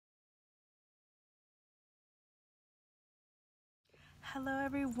Hello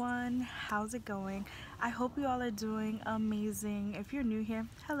everyone, how's it going? I hope you all are doing amazing. If you're new here,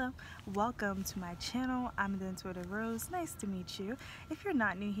 hello, welcome to my channel. I'm the Intuitiverose. Nice to meet you. If you're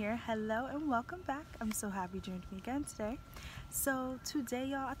not new here, hello and welcome back. I'm so happy you joined me again today. So today,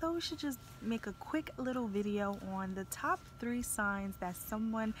 y'all, I thought we should just make a quick little video on the top 3 signs that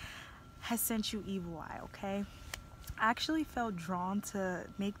someone has sent you evil eye, okay? I actually felt drawn to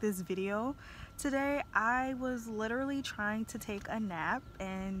make this video today. I was literally trying to take a nap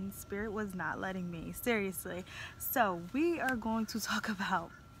and spirit was not letting me, seriously. So we are going to talk about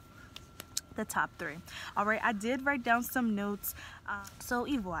the top 3. All right, I did write down some notes. So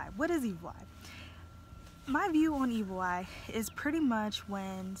evil eye, what is evil eye? My view on evil eye is pretty much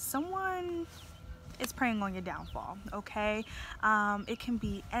when someone is preying on your downfall, okay? It can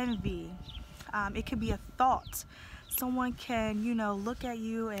be envy, it can be a thought. Someone can, look at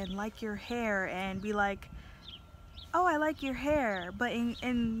you and like your hair and be like, oh, I like your hair. But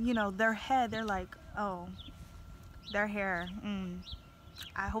in their head, they're like, oh, their hair,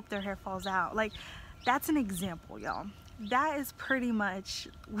 I hope their hair falls out. Like, that's an example, y'all. That is pretty much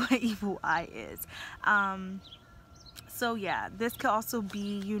what evil eye is. So yeah, this could also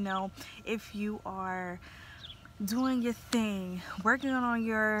be, if you are doing your thing, working on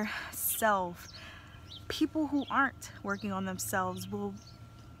yourself. People who aren't working on themselves will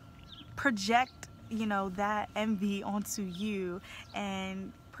project, that envy onto you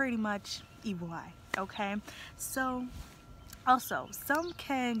and pretty much evil eye, okay? So also, some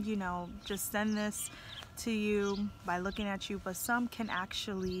can, just send this to you by looking at you, but some can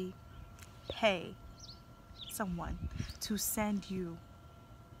actually pay someone to send you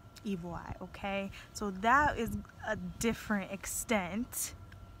evil eye, okay? So that is a different extent.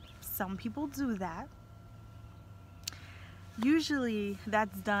 Some people do that. Usually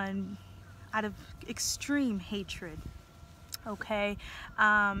that's done out of extreme hatred, okay?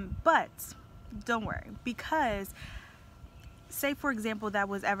 But don't worry, because say for example that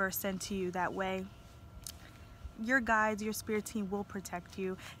was ever sent to you that way, your guides, your spirit team will protect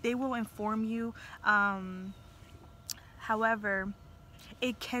you. They will inform you. However,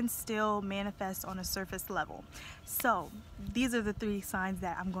 it can still manifest on a surface level. So these are the 3 signs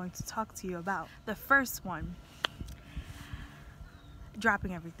that I'm going to talk to you about. The first one,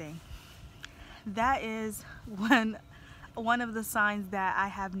 dropping everything. That is one of the signs that I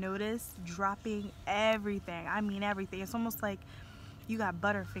have noticed. Dropping everything. I mean everything. It's almost like you got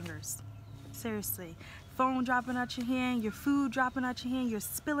butterfingers. Seriously. Phone dropping out your hand, your food dropping out your hand, you're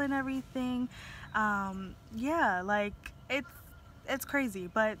spilling everything. Yeah, like it's crazy,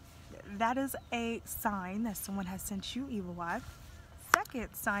 but that is a sign that someone has sent you evil eye. Second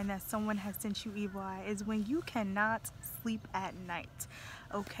sign that someone has sent you evil eye is when you cannot sleep at night,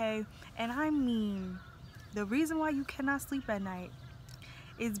 okay? And I mean, the reason why you cannot sleep at night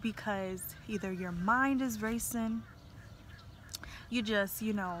is because either your mind is racing, you just,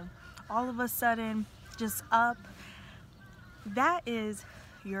 all of a sudden just up. That is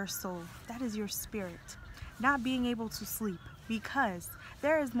your soul, that is your spirit not being able to sleep, because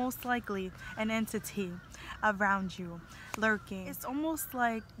there is most likely an entity around you lurking. It's almost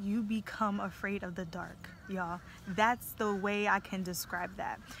like you become afraid of the dark, y'all. That's the way I can describe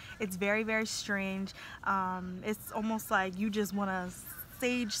that. It's very, very strange. It's almost like you just want to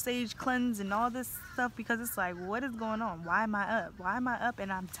sage cleanse and all this stuff, because it's like, what is going on? Why am I up? Why am I up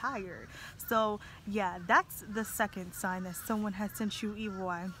and I'm tired? So yeah, that's the second sign that someone has sent you evil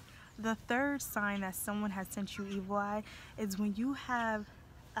eye. The third sign that someone has sent you evil eye is when you have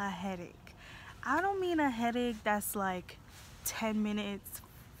a headache. I don't mean a headache that's like 10 minutes,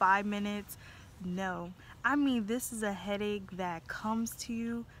 5 minutes. No, I mean this is a headache that comes to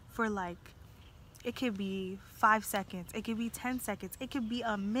you for like, it could be 5 seconds, it could be 10 seconds, it could be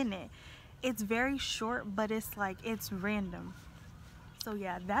a minute. It's very short, but it's like, it's random. So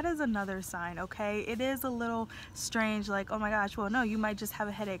yeah, that is another sign, okay? It is a little strange, like, oh my gosh, well no, you might just have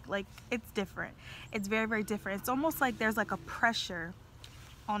a headache. Like, it's different. It's very, very different. It's almost like there's like a pressure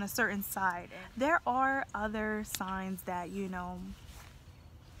on a certain side. There are other signs that,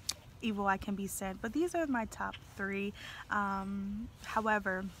 evil eye can be sent, but these are my top 3.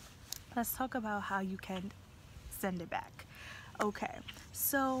 However, let's talk about how you can send it back. Okay,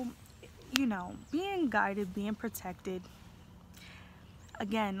 so, being guided, being protected,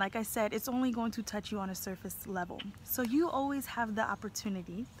 again, like I said, it's only going to touch you on a surface level. So you always have the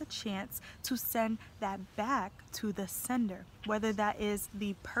opportunity, the chance to send that back to the sender, whether that is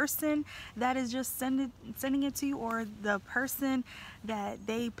the person that is just sending it to you, or the person that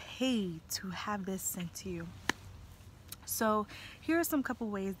they paid to have this sent to you. So here are some couple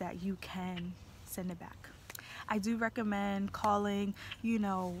ways that you can send it back. I do recommend calling, you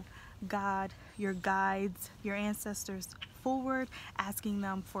know, God, your guides, your ancestors forward, asking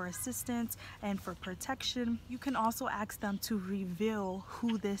them for assistance and for protection. You can also ask them to reveal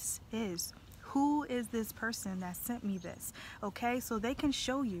who this is. Who is this person that sent me this? Okay, so they can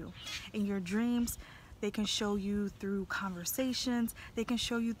show you in your dreams. They can show you through conversations. They can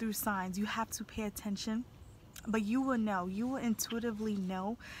show you through signs. You have to pay attention. But you will know, you will intuitively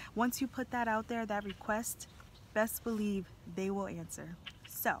know. Once you put that out there, that request, best believe they will answer.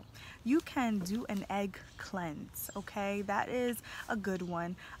 So you can do an egg cleanse, okay? That is a good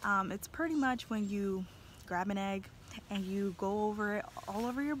one. It's pretty much when you grab an egg and you go over it all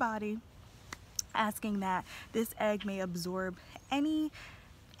over your body, asking that this egg may absorb any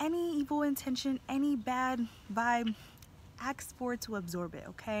evil intention, any bad vibe. Ask for it to absorb it,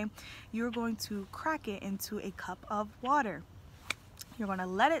 okay? You're going to crack it into a cup of water. You're going to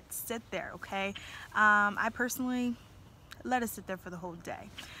let it sit there, okay? I personally let it sit there for the whole day,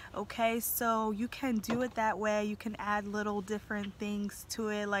 okay? So you can do it that way. You can add little different things to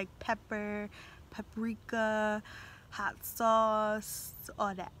it, like pepper, paprika, hot sauce,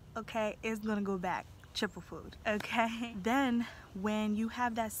 all that, okay? It's going to go back triple food, okay? Then when you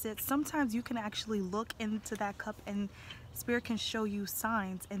have that sit, sometimes you can actually look into that cup and Spirit can show you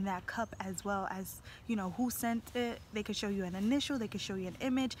signs in that cup, as well as, you know, who sent it. They can show you an initial, they can show you an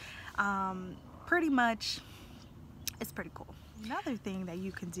image. Pretty much, it's pretty cool. Another thing that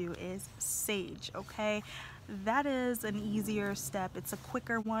you can do is sage, okay? That is an easier step. It's a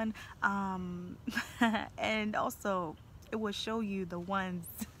quicker one. And also, it will show you the ones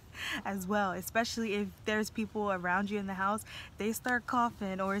as well, especially if there's people around you in the house, they start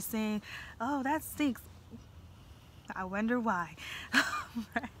coughing or saying, oh, that stinks. I wonder why.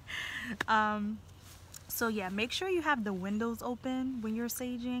 So yeah, make sure you have the windows open when you're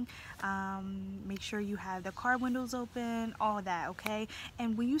saging. Make sure you have the car windows open, all that, okay?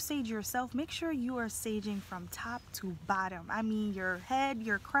 And when you sage yourself, make sure you are saging from top to bottom. I mean your head,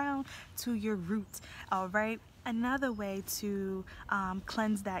 your crown to your roots, all right? Another way to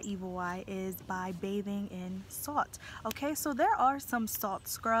cleanse that evil eye is by bathing in salt. Okay, so there are some salt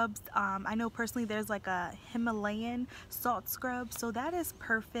scrubs. I know personally there's like a Himalayan salt scrub, so that is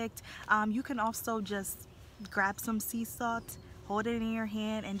perfect. You can also just grab some sea salt, hold it in your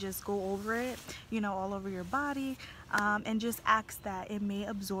hand and just go over it, you know, all over your body, and just ask that it may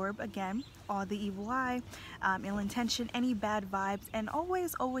absorb, again, all the evil eye, ill intention, any bad vibes. And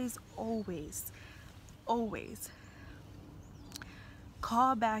always, always, always, always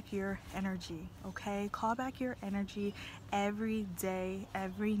call back your energy, okay? Call back your energy every day,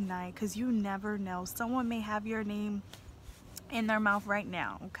 every night, because you never know. Someone may have your name in their mouth right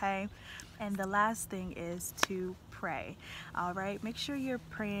now, okay? And the last thing is to pray, all right? Make sure you're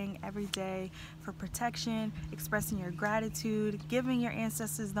praying every day for protection, expressing your gratitude, giving your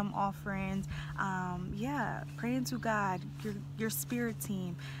ancestors them offerings. Yeah, praying to God, your spirit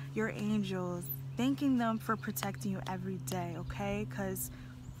team, your angels, thanking them for protecting you every day, okay? Because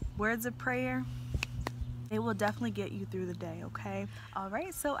words of prayer, they will definitely get you through the day, okay? All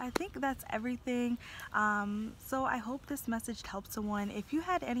right, so I think that's everything. So I hope this message helped someone. If you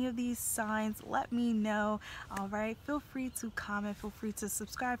had any of these signs, let me know, all right? Feel free to comment, feel free to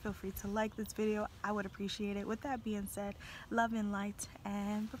subscribe, feel free to like this video. I would appreciate it. With that being said, love and light,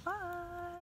 and bye-bye.